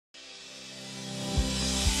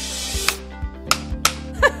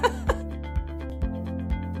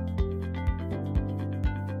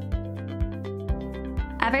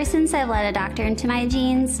Ever since I've let a doctor into my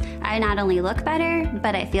genes, I not only look better,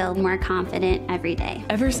 but I feel more confident every day.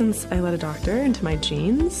 Ever since I let a doctor into my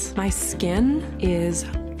genes, my skin is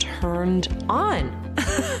turned on.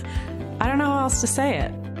 I don't know how else to say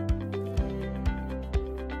it.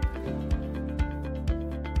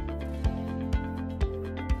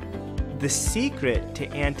 The secret to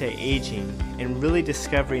anti-aging and really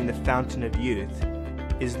discovering the fountain of youth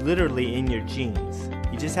is literally in your genes.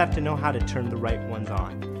 You just have to know how to turn the right ones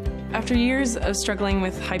on. After years of struggling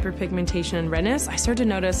with hyperpigmentation and redness, I started to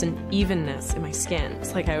notice an evenness in my skin.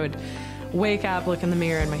 It's like I would wake up, look in the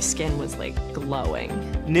mirror, and my skin was like glowing.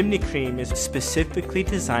 Nimni cream is specifically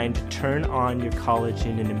designed to turn on your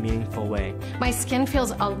collagen in a meaningful way. My skin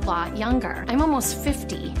feels a lot younger. I'm almost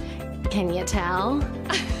 50. Can you tell?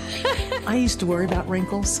 I used to worry about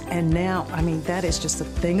wrinkles, and now, I mean, that is just a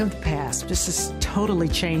thing of the past. This has totally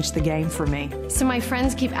changed the game for me. So my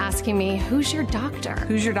friends keep asking me, who's your doctor?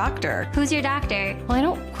 Who's your doctor? Who's your doctor? Well, I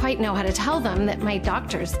don't quite know how to tell them that my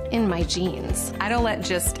doctor's in my genes. I don't let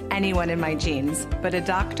just anyone in my genes, but a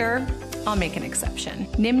doctor, I'll make an exception.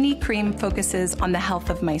 Nimni cream focuses on the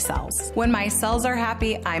health of my cells. When my cells are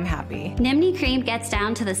happy, I'm happy. Nimni cream gets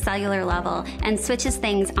down to the cellular level and switches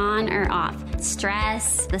things on or off.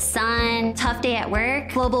 Stress, the sun, tough day at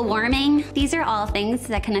work, global warming. These are all things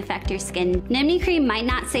that can affect your skin. Nimni cream might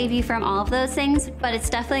not save you from all of those things, but it's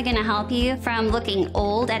definitely gonna help you from looking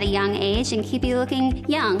old at a young age and keep you looking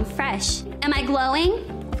young, fresh. Am I glowing?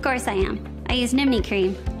 Of course I am. I use Nimni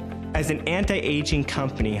cream. As an anti-aging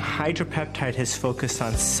company, HydroPeptide has focused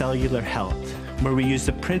on cellular health, where we use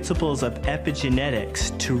the principles of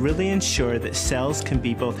epigenetics to really ensure that cells can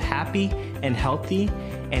be both happy and healthy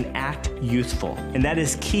and act youthful. And that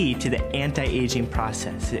is key to the anti-aging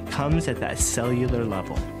process. It comes at that cellular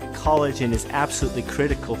level. Collagen is absolutely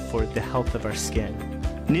critical for the health of our skin.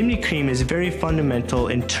 Nimni cream is very fundamental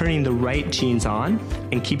in turning the right genes on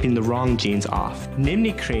and keeping the wrong genes off.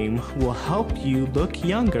 Nimni cream will help you look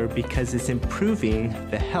younger because it's improving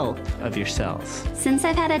the health of your cells. Since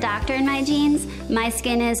I've had a doctor in my genes, my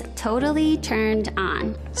skin is totally turned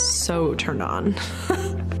on. So turned on.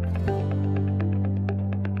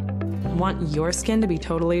 Want your skin to be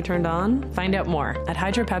totally turned on? Find out more at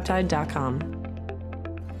hydropeptide.com.